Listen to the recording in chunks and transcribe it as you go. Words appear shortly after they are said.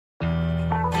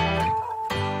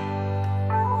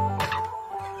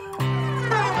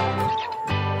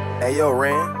Hey yo,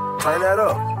 Ren, turn that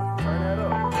up.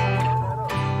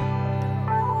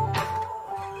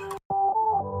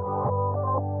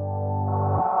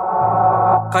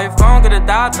 Call your phone, get a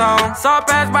dial tone. Saw it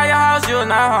pass by your house, you're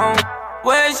not home.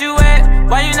 Where's you at?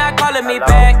 Why you not calling me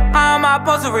back? How am I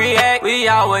supposed to react? We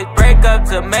always break up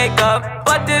to make up,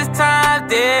 but this time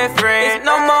different. It's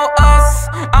no more us,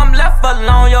 I'm left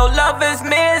alone, your love is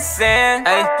missing.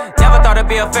 Ay, never thought it'd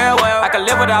be a farewell. I could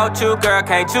live without you, girl,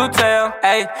 can't you tell?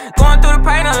 Ay, going through the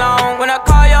pain alone. When I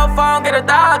call your phone, get a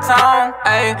dial tone.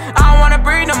 Ay, I don't wanna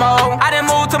breathe no more. I done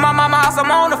moved to my mama's house,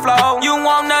 I'm on the floor. You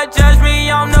wanna judge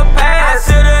me on the past? I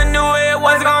shoulda knew it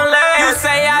wasn't gon' last. You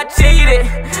say I cheated,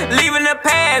 leaving the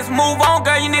past. Move on,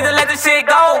 girl, you need to let this shit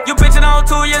go. You bitchin' on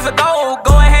 2 years ago.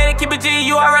 Go ahead and keep it G,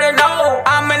 you already know.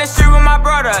 I'm in the street with my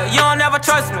brother, you don't never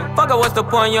trust me. Fuck it, what's the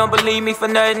point, you don't believe me for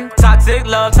nothing. Toxic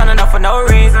love, turning up for no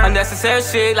reason. Unnecessary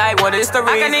shit, like what is the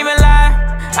reason? I can't even lie,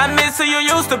 I miss who you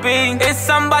used to be. It's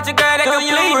something about your girl that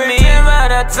complete me. Do you remember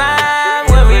the time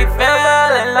when we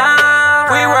fell in love?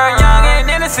 We were young and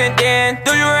innocent then.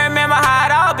 Do you remember how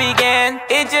it all began?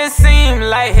 It just seemed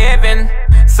like heaven,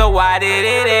 so why did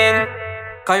it end?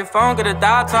 Call your phone, get a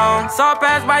dial tone. Saw it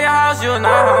pass by your house, you're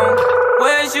not home.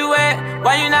 Where's you at?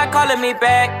 Why you not calling me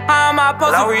back? How am I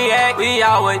supposed to react? We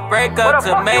always break up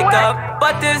to make up,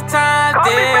 but this time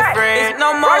different. It's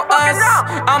no more us,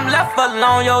 I'm left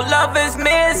alone, your love is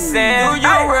missing. Do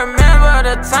you remember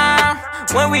the time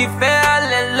when we fell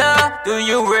in love? Do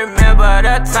you remember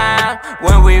the time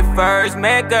when we first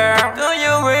met, girl? Do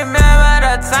you remember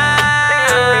the time?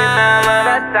 Do you remember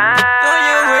the time? Do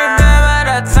you remember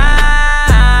the time?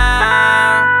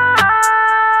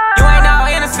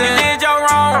 You did your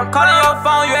wrong, calling your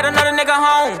phone, you had another nigga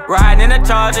home. Riding in the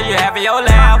Charger, you having your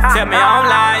laugh. Tell me I'm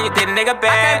lying, you did a nigga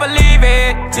bad. I can't believe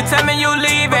it, you tell me you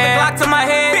leave it. Put the Glock to my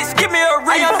head, bitch, give me a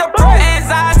ring. I am depressed,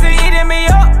 anxiety eating me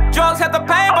up. Drugs have the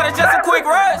pain, but it's just a quick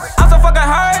rush. I'm so fucking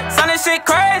hurt, son, this shit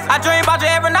crazy. I dream about you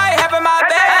every night, having my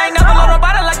bed. I ain't never loved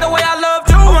nobody like the way I loved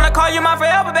you. I wanna call you mine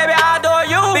forever, baby, I adore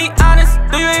you. Be honest,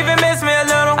 do you even miss me a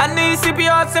little? I need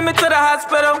CPR, send me to the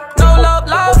hospital. No love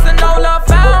lost and no love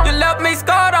found. You left me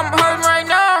scarred, I'm hurting right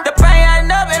now. The pain ain't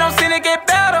never, it don't seem to get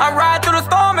better. I'm riding through the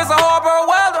storm, it's a horrible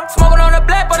weather. Smoking on the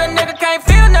black, but a nigga can't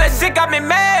feel nothing. That shit got me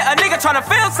mad, a nigga tryna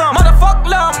feel something. Motherfuck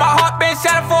love, my heart been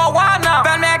shattered for a while now.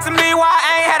 Family asking me why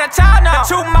I ain't had a child now.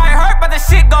 The truth might hurt, but the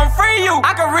shit gon' free you.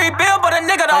 I can rebuild, but a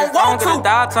nigga don't want to.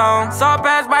 Dial tone. Saw it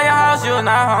pass by your house, you're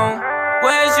not home.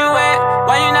 Where's you at?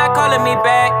 Why you not calling me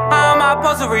back? How am I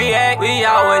supposed to react? We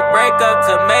always break up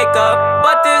to make up,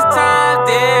 but this time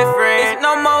different. It's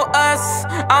no more us,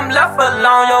 I'm left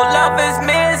alone, your love is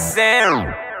missing.